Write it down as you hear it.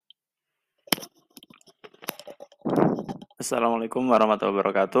Assalamualaikum warahmatullahi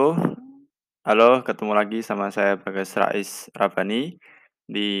wabarakatuh. Halo, ketemu lagi sama saya Bagas Rais Rabbani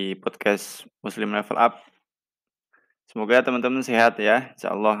di podcast Muslim Level Up. Semoga teman-teman sehat ya,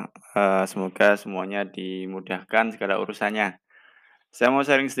 insyaallah, semoga semuanya dimudahkan segala urusannya. Saya mau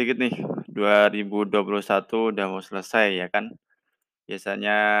sharing sedikit nih, 2021 udah mau selesai ya kan.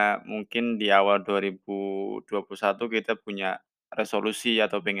 Biasanya mungkin di awal 2021 kita punya resolusi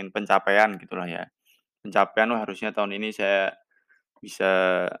atau pengen pencapaian gitulah ya. Pencapaian, "Wah, harusnya tahun ini saya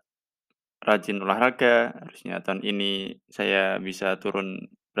bisa rajin olahraga, harusnya tahun ini saya bisa turun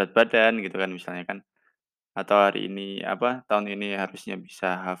berat badan," gitu kan misalnya kan. Atau hari ini tahun ini harusnya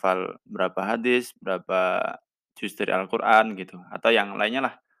bisa hafal berapa hadis, berapa juz dari Al-Qur'an gitu, atau yang lainnya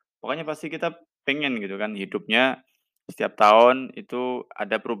lah. Pokoknya pasti kita pengen gitu kan hidupnya setiap tahun itu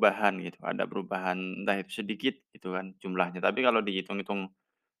ada perubahan gitu, ada perubahan entah itu sedikit gitu kan jumlahnya, tapi kalau dihitung-hitung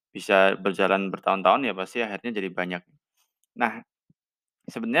bisa berjalan bertahun-tahun ya pasti akhirnya jadi banyak. Nah,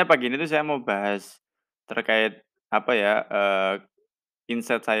 sebenarnya pagi ini tuh saya mau bahas terkait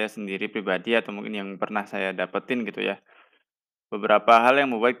insight saya sendiri pribadi atau mungkin yang pernah saya dapetin gitu ya. Beberapa hal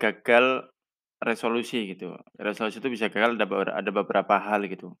yang membuat gagal resolusi gitu. Resolusi itu bisa gagal ada beberapa hal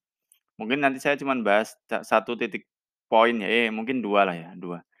gitu. Mungkin nanti saya cuman bahas 1 titik poin ya, mungkin 2 lah ya,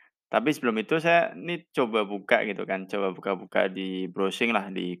 2. Tapi sebelum itu saya nih coba buka gitu kan, coba buka-buka di browsing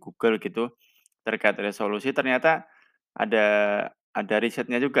lah di Google gitu, terkait resolusi ternyata ada ada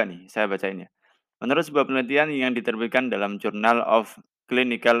risetnya juga nih, saya bacain ya. Menurut sebuah penelitian yang diterbitkan dalam Journal of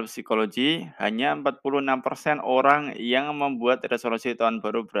Clinical Psychology, hanya 46% orang yang membuat resolusi tahun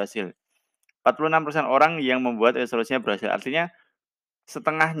baru berhasil. 46% orang yang membuat resolusinya berhasil. Artinya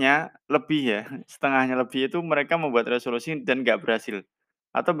setengahnya lebih ya, setengahnya lebih itu mereka membuat resolusi dan nggak berhasil.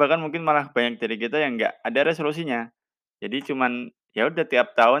 Atau bahkan mungkin malah banyak dari kita yang nggak ada resolusinya. Jadi cuman, ya udah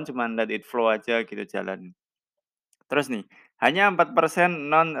tiap tahun cuman let it flow aja gitu jalan. Terus nih, hanya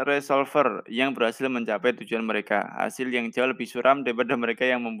 4% non-resolver yang berhasil mencapai tujuan mereka. Hasil yang jauh lebih suram daripada mereka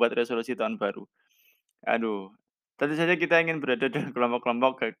yang membuat resolusi tahun baru. Aduh, tentu saja kita ingin berada dalam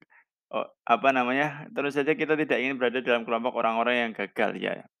kelompok-kelompok tentu saja kita tidak ingin berada dalam kelompok orang-orang yang gagal,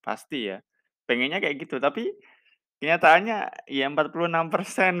 ya pasti ya. Pengennya kayak gitu, tapi kenyataannya ya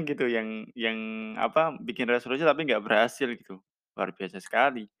 46% gitu yang bikin resolusi tapi nggak berhasil gitu. Luar biasa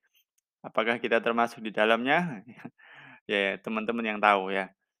sekali. Apakah kita termasuk di dalamnya? Ya, teman-teman yang tahu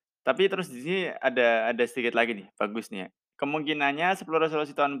ya. Tapi terus di sini ada sedikit lagi nih, bagus nih ya. Kemungkinannya 10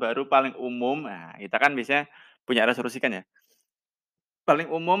 resolusi tahun baru paling umum, nah kita kan biasanya punya resolusi kan ya.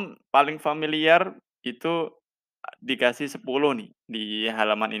 Paling umum, paling familiar itu dikasih 10 nih di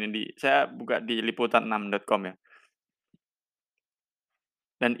halaman ini saya buka di liputan6.com ya.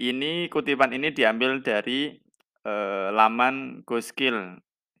 Dan ini kutipan ini diambil dari, laman GoSkill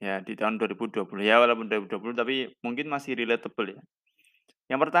ya di tahun 2020 ya walaupun 2020 tapi mungkin masih relatable ya.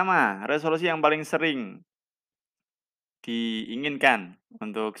 Yang pertama, resolusi yang paling sering diinginkan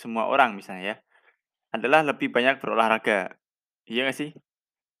untuk semua orang misalnya ya, adalah lebih banyak berolahraga. Iya nggak sih?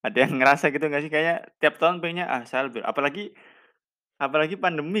 Ada yang ngerasa gitu nggak sih? Kayaknya tiap tahun pengennya, "Ah, saya lebih" apalagi apalagi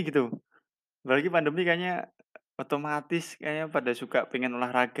pandemi gitu. Apalagi pandemi kayaknya otomatis kayaknya pada suka pengen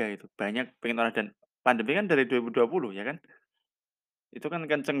olahraga itu, banyak pengen olahraga dan pandemi kan dari 2020 ya kan? Itu kan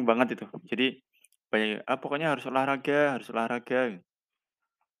kenceng banget itu. Jadi banyak, pokoknya harus olahraga harus olahraga.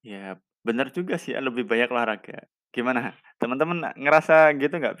 Ya, bener juga sih ya, lebih banyak olahraga. Gimana, teman-teman ngerasa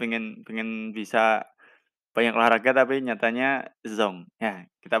gitu nggak, pengen pengen bisa banyak olahraga tapi nyatanya zonk? Ya,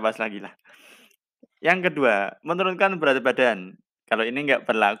 kita bahas lagi lah. Yang kedua, menurunkan berat badan. Kalau ini nggak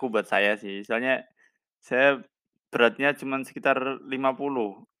berlaku buat saya sih, soalnya saya beratnya cuman sekitar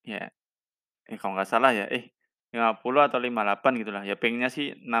 50, ya. Kalau nggak salah ya, 50 atau 58 gitulah, ya pengennya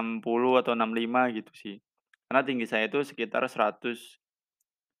sih 60 atau 65 gitu sih. Karena tinggi saya itu sekitar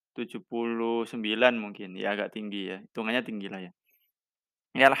 179 mungkin, ya agak tinggi ya, hitungannya tinggi lah ya.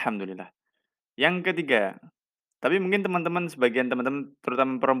 Ya alhamdulillah. Yang ketiga, tapi mungkin teman-teman sebagian teman-teman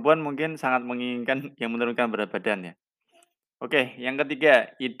terutama perempuan mungkin sangat menginginkan yang menurunkan berat badan ya. Oke, yang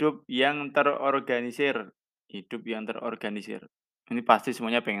ketiga, hidup yang terorganisir. Hidup yang terorganisir. Ini pasti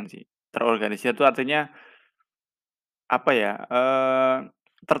semuanya pengen sih. Terorganisir itu artinya apa ya,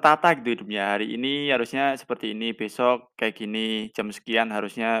 tertata gitu hidupnya. Hari ini harusnya seperti ini, besok kayak gini, jam sekian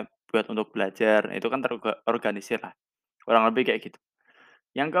harusnya buat untuk belajar. Itu kan organisir lah, kurang lebih kayak gitu.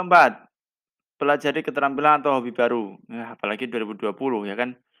 Yang keempat, pelajari keterampilan atau hobi baru. Nah, apalagi 2020 ya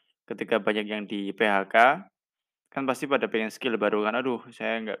kan, ketika banyak yang di-PHK, kan pasti pada pengen skill baru kan, "Aduh,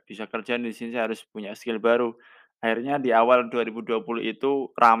 saya nggak bisa kerja di sini, saya harus punya skill baru." Akhirnya di awal 2020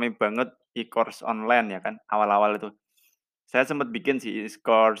 itu rame banget e-course online ya kan, awal-awal itu. Saya sempat bikin sih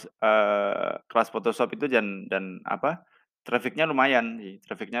e-course, kelas Photoshop itu dan trafiknya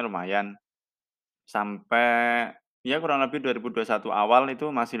lumayan, sampai ya kurang lebih 2021 awal itu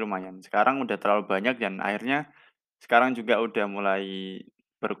masih lumayan. Sekarang udah terlalu banyak dan akhirnya sekarang juga udah mulai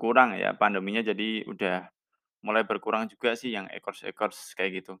berkurang ya pandeminya, jadi udah mulai berkurang juga sih yang ekors-ekors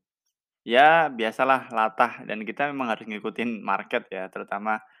kayak gitu. Ya biasalah latah dan kita memang harus ngikutin market ya,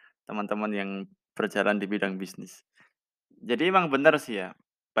 terutama teman-teman yang berjalan di bidang bisnis. Jadi emang bener sih ya,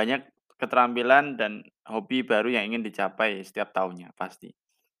 banyak keterampilan dan hobi baru yang ingin dicapai setiap tahunnya, pasti.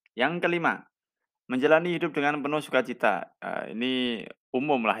 Yang kelima, menjalani hidup dengan penuh sukacita. Ini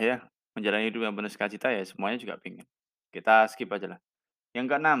umum lah ya, menjalani hidup yang penuh sukacita ya semuanya juga pengen. Kita skip aja lah. Yang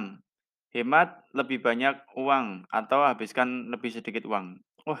keenam, hemat lebih banyak uang atau habiskan lebih sedikit uang.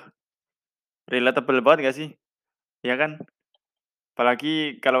 Wah, relatable banget gak sih? Ya kan?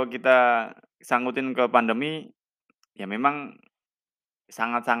 Apalagi kalau kita sangkutin ke pandemi, ya memang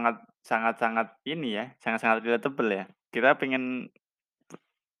sangat-sangat ini ya, sangat-sangat relatable ya. Kita pengen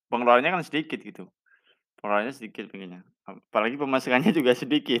pengeluarannya kan sedikit gitu, pengeluarannya sedikit pengennya, apalagi pemasukannya juga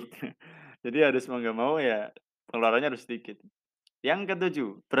sedikit. Jadi harus mau nggak mau ya pengeluarannya harus sedikit. Yang ketujuh,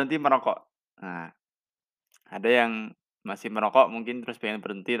 berhenti merokok. Nah, ada yang masih merokok mungkin terus pengen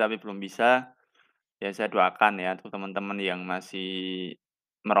berhenti tapi belum bisa, ya saya doakan ya untuk teman-teman yang masih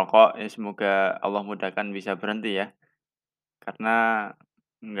merokok, ya semoga Allah mudahkan bisa berhenti ya. Karena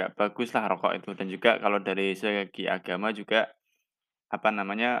nggak baguslah rokok itu dan juga kalau dari segi agama juga, apa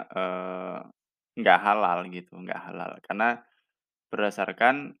namanya, nggak halal gitu, nggak halal. Karena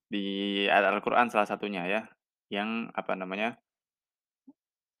berdasarkan di ayat Al-Qur'an salah satunya ya, yang apa namanya,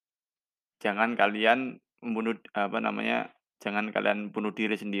 jangan kalian membunuh apa namanya, jangan kalian bunuh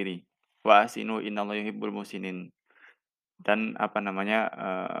diri sendiri. Wa ahsinu innallaha yuhibbul muhsinin. Dan apa namanya,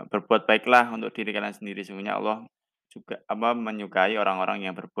 berbuat baiklah untuk diri kalian sendiri, sesungguhnya Allah juga apa, menyukai orang-orang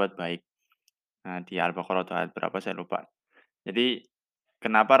yang berbuat baik. Nah, di Al-Baqarah tuh ayat berapa saya lupa. Jadi,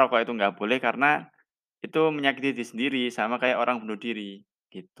 kenapa rokok itu nggak boleh, karena itu menyakiti diri sendiri, sama kayak orang bunuh diri,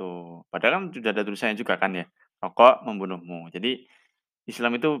 gitu. Padahal kan sudah ada tulisannya juga kan ya, rokok membunuhmu. Jadi,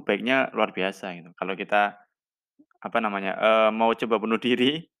 Islam itu baiknya luar biasa gitu. Kalau kita, apa namanya, mau coba bunuh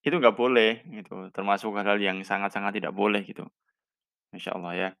diri, itu nggak boleh gitu, termasuk hal-hal yang sangat-sangat tidak boleh gitu. Masya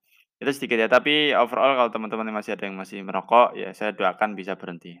Allah ya. Itu sedikit ya, tapi overall kalau teman-teman yang masih ada yang masih merokok, ya saya doakan bisa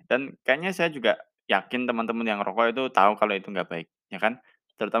berhenti. Dan kayaknya saya juga yakin teman-teman yang rokok itu tahu kalau itu nggak baik, ya kan?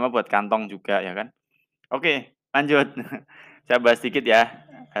 Terutama buat kantong juga, ya kan? Oke, lanjut. Saya bahas sedikit ya,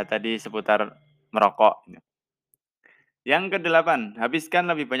 tadi seputar merokok. Yang kedelapan, habiskan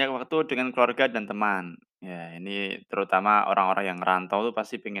lebih banyak waktu dengan keluarga dan teman. Ya, ini terutama orang-orang yang ngerantau tuh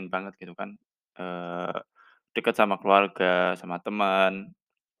pasti pengen banget gitu kan, eee, dekat sama keluarga, sama teman.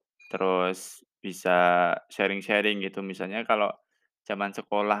 Terus bisa sharing-sharing gitu, misalnya kalau zaman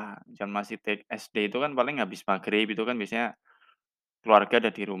sekolah, zaman masih SD itu kan paling habis maghrib itu kan biasanya keluarga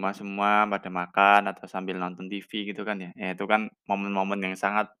ada di rumah semua pada makan atau sambil nonton TV gitu kan ya. Ya itu kan momen-momen yang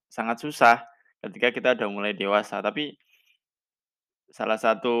sangat sangat susah ketika kita udah mulai dewasa. Tapi salah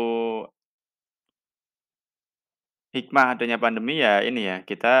satu hikmah adanya pandemi ya ini ya,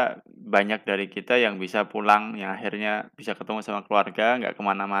 kita banyak dari kita yang bisa pulang, yang akhirnya bisa ketemu sama keluarga, nggak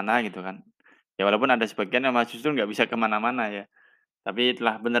kemana mana gitu kan. Ya walaupun ada sebagian yang malah justru nggak bisa kemana mana ya. Tapi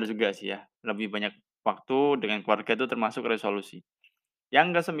telah benar juga sih ya, lebih banyak waktu dengan keluarga itu termasuk resolusi.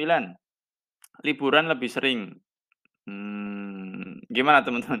 Yang kesembilan, liburan lebih sering. Gimana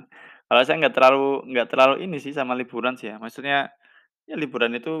teman-teman? Kalau saya nggak terlalu ini sih sama liburan sih ya, maksudnya, ya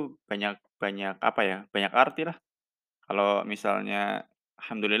liburan itu banyak banyak apa ya, banyak arti lah. Kalau misalnya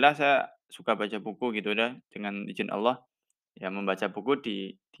alhamdulillah saya suka baca buku gitu dah, dengan izin Allah, ya membaca buku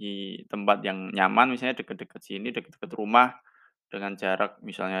di tempat yang nyaman, misalnya deket-deket sini, deket-deket rumah. Dengan jarak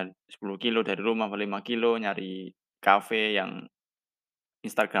misalnya 10 kilo dari rumah atau 5 kilo, nyari kafe yang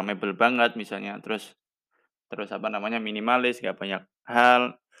instagramable banget misalnya, terus terus apa namanya, minimalis, nggak banyak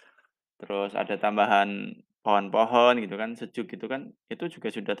hal, terus ada tambahan pohon-pohon gitu kan, sejuk gitu kan, itu juga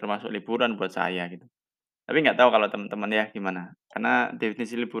sudah termasuk liburan buat saya gitu. Tapi nggak tahu kalau teman-teman ya gimana? Karena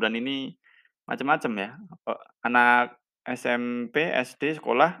definisi liburan ini macam-macam ya, anak SMP, SD,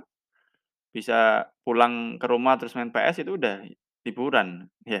 sekolah bisa pulang ke rumah terus main PS itu udah liburan,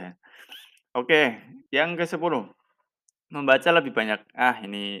 ya. Oke, yang ke-10, membaca lebih banyak. Ah,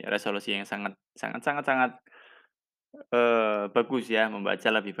 ini resolusi yang sangat sangat sangat sangat, bagus ya, membaca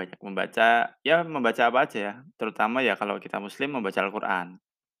lebih banyak. Membaca, ya membaca apa aja ya, terutama ya kalau kita muslim membaca Al-Qur'an.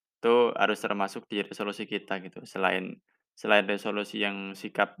 Itu harus termasuk di resolusi kita gitu. Selain selain resolusi yang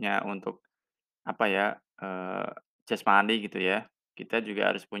sikapnya untuk apa ya, jasmani gitu ya, kita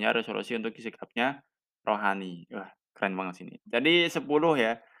juga harus punya resolusi untuk sikapnya rohani. Wah, keren banget sih ini. Jadi 10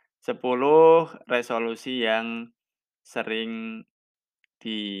 ya, 10 resolusi yang sering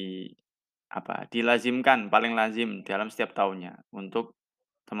di dilazimkan, paling lazim dalam setiap tahunnya untuk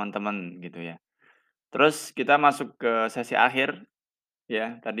teman-teman gitu ya. Terus kita masuk ke sesi akhir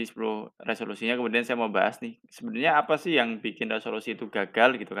ya, tadi 10 resolusinya, kemudian saya mau bahas nih, sebenarnya apa sih yang bikin resolusi itu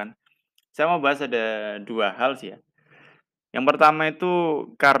gagal gitu kan. Saya mau bahas ada 2 hal sih ya. Yang pertama itu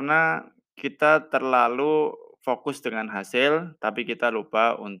karena kita terlalu fokus dengan hasil, tapi kita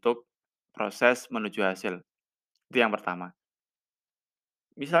lupa untuk proses menuju hasil, itu yang pertama.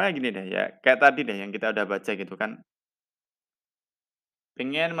 Misalnya gini deh ya, kayak tadi deh yang kita udah baca gitu kan,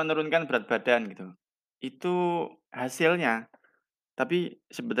 pengen menurunkan berat badan gitu. Itu hasilnya, tapi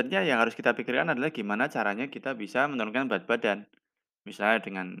sebenarnya yang harus kita pikirkan adalah gimana caranya kita bisa menurunkan berat badan. Misalnya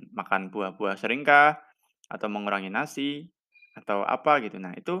dengan makan buah-buah seringkah, atau mengurangi nasi, atau apa gitu.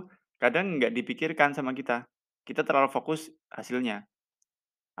 Nah itu kadang nggak dipikirkan sama kita. Kita terlalu fokus hasilnya.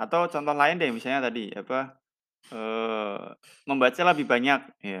 Atau contoh lain deh misalnya tadi apa, eee, membaca lebih banyak,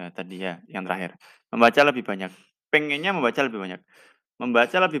 ya tadi ya yang terakhir, membaca lebih banyak, pengennya membaca lebih banyak.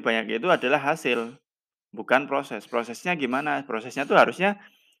 Membaca lebih banyak itu adalah hasil, bukan proses. Prosesnya gimana? Prosesnya tuh harusnya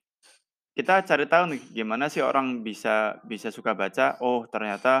kita cari tahu nih, gimana sih orang bisa bisa suka baca, oh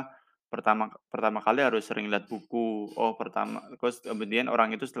ternyata pertama pertama kali harus sering lihat buku, oh terus kemudian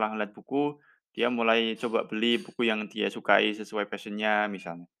orang itu setelah ngeliat buku, dia mulai coba beli buku yang dia sukai sesuai passion-nya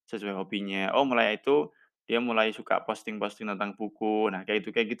misalnya, sesuai hobinya. Oh mulai itu, dia mulai suka posting-posting tentang buku, nah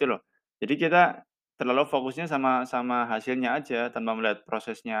kayak gitu loh. Jadi kita terlalu fokusnya sama sama hasilnya aja tanpa melihat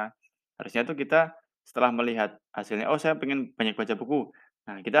prosesnya. Harusnya tuh kita setelah melihat hasilnya, "Oh saya pengen banyak baca buku."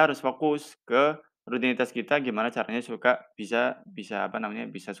 Nah, kita harus fokus ke rutinitas kita gimana caranya bisa bisa apa namanya,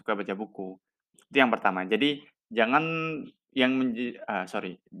 bisa suka baca buku. Itu yang pertama. Jadi jangan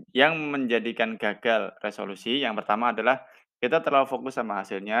yang menjadikan gagal resolusi yang pertama adalah kita terlalu fokus sama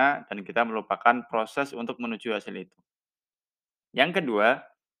hasilnya dan kita melupakan proses untuk menuju hasil itu. Yang kedua,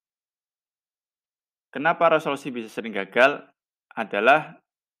 kenapa resolusi bisa sering gagal adalah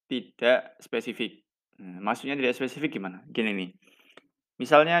tidak spesifik. Maksudnya tidak spesifik gimana? Gini nih,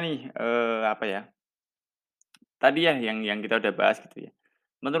 misalnya nih, apa ya, tadi ya yang kita udah bahas gitu ya.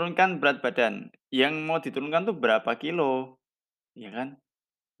 Menurunkan berat badan, yang mau diturunkan tuh berapa kilo, ya kan?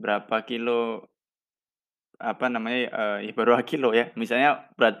 Berapa kilo, apa namanya, ya berapa kilo ya, misalnya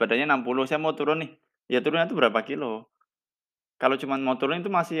berat badannya 60, saya mau turun nih, ya turunnya tuh berapa kilo. Kalau cuman mau turun itu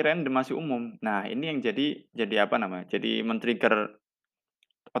masih random, masih umum. Nah ini yang jadi apa namanya, jadi men-trigger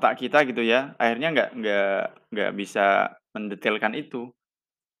otak kita gitu ya, akhirnya nggak bisa mendetailkan itu.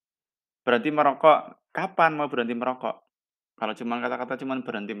 Berhenti merokok, kapan mau berhenti merokok? Kalau cuman kata-kata cuman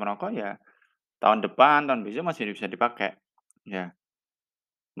berhenti merokok ya tahun depan, tahun besok masih bisa dipakai. Ya,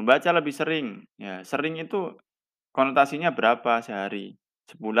 membaca lebih sering, ya sering itu konotasinya berapa sehari,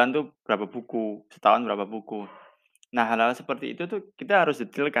 sebulan tuh berapa buku, setahun berapa buku. Nah, hal-hal seperti itu tuh kita harus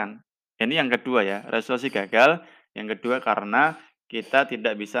detailkan. Ini yang kedua ya, resolusi gagal, yang kedua karena kita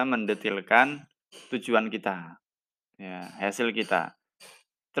tidak bisa mendetilkan tujuan kita, ya, hasil kita.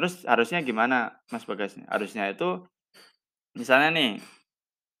 Terus harusnya gimana Mas Bagas? Harusnya itu misalnya nih,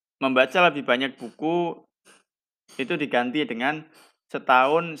 membaca lebih banyak buku itu diganti dengan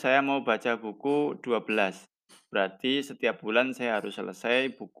setahun saya mau baca buku 12. Berarti setiap bulan saya harus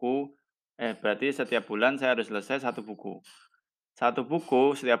selesai berarti setiap bulan saya harus selesai satu buku. Satu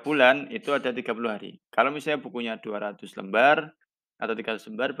buku setiap bulan itu ada 30 hari. Kalau misalnya bukunya 200 lembar atau 300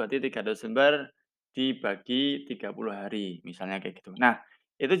 lembar, berarti 300 lembar dibagi 30 hari, misalnya kayak gitu. Nah,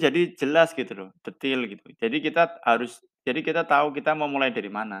 itu jadi jelas gitu loh, detail gitu. Jadi kita tahu kita mau mulai dari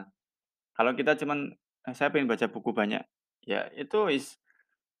mana. Kalau kita cuman, saya pengen baca buku banyak, ya itu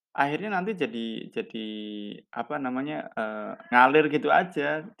akhirnya nanti jadi apa namanya, ngalir gitu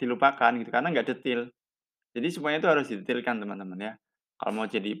aja, dilupakan gitu, karena nggak detail. Jadi semuanya itu harus didetailkan teman-teman ya. Kalau mau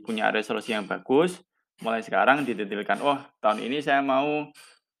jadi punya resolusi yang bagus, mulai sekarang didetailkan, "Oh tahun ini saya mau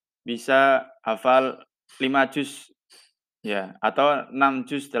bisa hafal 5 juz," ya, atau 6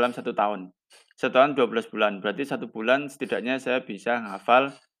 juz dalam 1 tahun. Setahun 12 bulan, berarti 1 bulan setidaknya saya bisa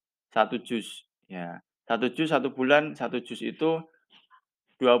hafal 1 juz, ya. 1 juz 1 bulan, 1 juz itu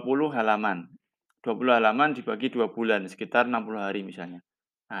 20 halaman. 20 halaman dibagi 2 bulan, sekitar 60 hari misalnya.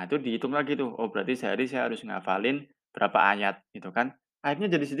 Nah, itu dihitung lagi tuh, oh berarti sehari saya harus ngafalin berapa ayat, gitu kan.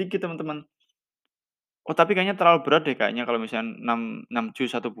 Akhirnya jadi sedikit teman-teman. Oh tapi kayaknya terlalu berat deh kayaknya kalau misalnya 6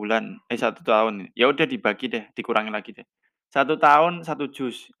 juz 1 tahun. Ya udah dibagi deh, dikurangi lagi deh. 1 tahun 1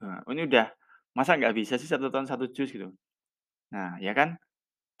 juz. Nah, ini udah, masa nggak bisa sih 1 tahun 1 juz gitu. Nah, ya kan?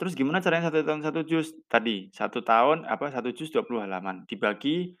 Terus gimana caranya 1 tahun 1 juz? Tadi, 1 tahun 1 juz 20 halaman,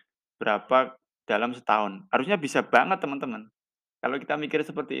 dibagi berapa dalam setahun. Harusnya bisa banget teman-teman. Kalau kita mikir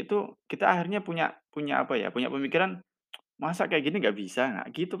seperti itu, kita akhirnya punya punya apa ya, punya pemikiran, "Masa kayak gini nggak bisa?" Nah,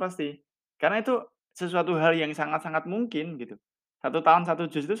 gitu pasti. Karena itu sesuatu hal yang sangat-sangat mungkin gitu. 1 tahun 1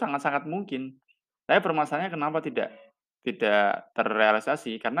 juz itu sangat-sangat mungkin. Tapi permasalahannya kenapa tidak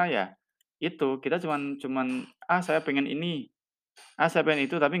terrealisasi, karena ya itu, kita cuman cuman, "Ah, saya pengen ini, ah, saya pengen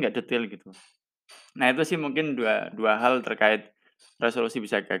itu," tapi nggak detail gitu. Nah, itu sih mungkin dua dua hal terkait resolusi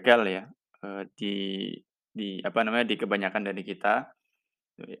bisa gagal ya, di apa namanya, di kebanyakan dari kita.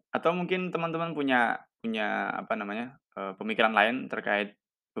 Atau mungkin teman-teman punya punya apa namanya, pemikiran lain terkait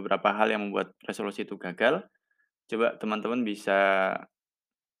beberapa hal yang membuat resolusi itu gagal, coba teman-teman bisa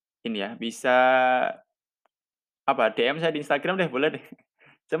ini ya, bisa apa, DM saya di Instagram deh, boleh deh.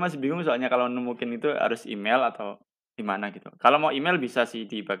 Saya masih bingung soalnya kalau nemuin itu harus email atau gimana gitu. Kalau mau email bisa sih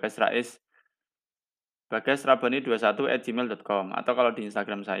di bagasrabani21@gmail.com atau kalau di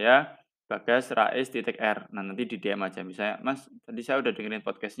Instagram saya bagasrais.r. Nah, nanti di DM aja misalnya, "Mas, tadi saya udah dengerin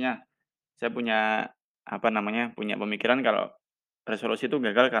podcast-nya, saya punya apa namanya, punya pemikiran kalau resolusi itu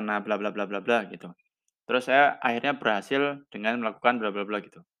gagal karena bla bla bla bla bla," gitu. Terus saya akhirnya berhasil dengan melakukan bla bla bla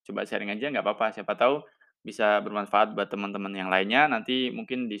gitu. Coba sharing aja nggak apa-apa, siapa tahu bisa bermanfaat buat teman-teman yang lainnya, nanti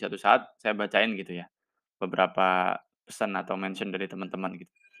mungkin di suatu saat saya bacain gitu ya, beberapa pesan atau mention dari teman-teman gitu.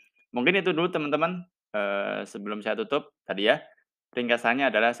 Mungkin itu dulu teman-teman, sebelum saya tutup tadi ya,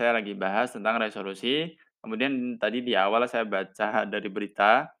 ringkasannya adalah saya lagi bahas tentang resolusi, kemudian tadi di awal saya baca dari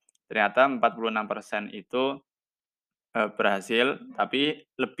berita, ternyata 46% itu berhasil, tapi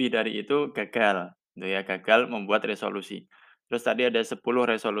lebih dari itu gagal, gitu ya, gagal membuat resolusi. Terus tadi ada 10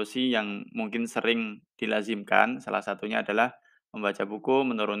 resolusi yang mungkin sering dilazimkan, salah satunya adalah membaca buku,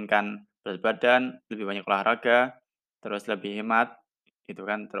 menurunkan berat badan, lebih banyak olahraga, terus lebih hemat, gitu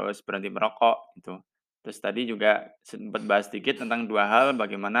kan, terus berhenti merokok, gitu. Terus tadi juga sempat bahas sedikit tentang 2 hal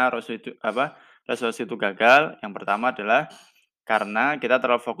bagaimana resolusi itu gagal. Yang pertama adalah karena kita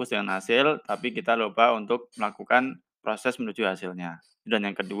terlalu fokus dengan hasil, tapi kita lupa untuk melakukan proses menuju hasilnya. Dan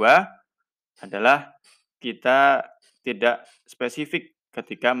yang kedua adalah kita tidak spesifik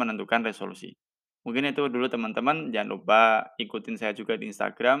ketika menentukan resolusi. Mungkin itu dulu teman-teman, jangan lupa ikutin saya juga di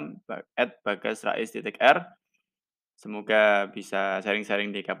Instagram @bagasrais.r. Semoga bisa sharing-sharing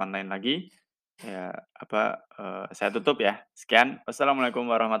di kapan lain lagi. Ya, saya tutup ya. Sekian, wassalamualaikum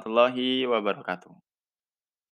warahmatullahi wabarakatuh.